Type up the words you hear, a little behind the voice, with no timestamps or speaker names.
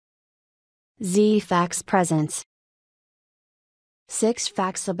Z Facts Presents 6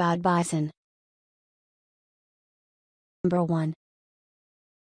 Facts about Bison. Number 1.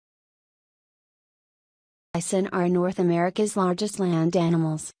 Bison are North America's largest land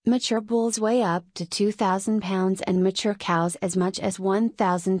animals. Mature bulls weigh up to 2,000 pounds and mature cows as much as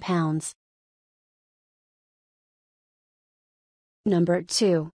 1,000 pounds. Number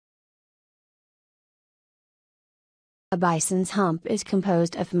 2. A bison's hump is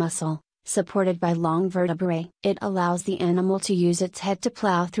composed of muscle, supported by long vertebrae. It allows the animal to use its head to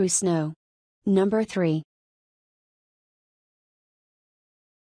plow through snow. Number 3.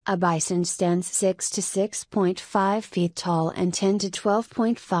 A bison stands 6 to 6.5 feet tall and 10 to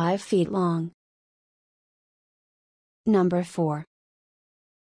 12.5 feet long. Number 4.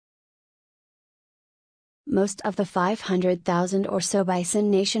 Most of the 500,000 or so bison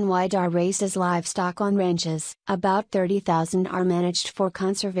nationwide are raised as livestock on ranches. About 30,000 are managed for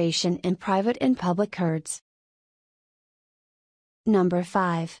conservation in private and public herds. Number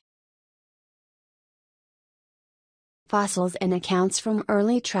 5. Fossils and accounts from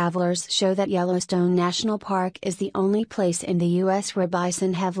early travelers show that Yellowstone National Park is the only place in the U.S. where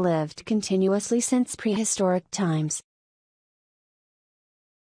bison have lived continuously since prehistoric times.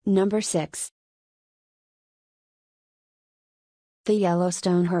 Number 6. The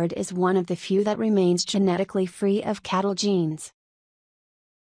Yellowstone herd is one of the few that remains genetically free of cattle genes.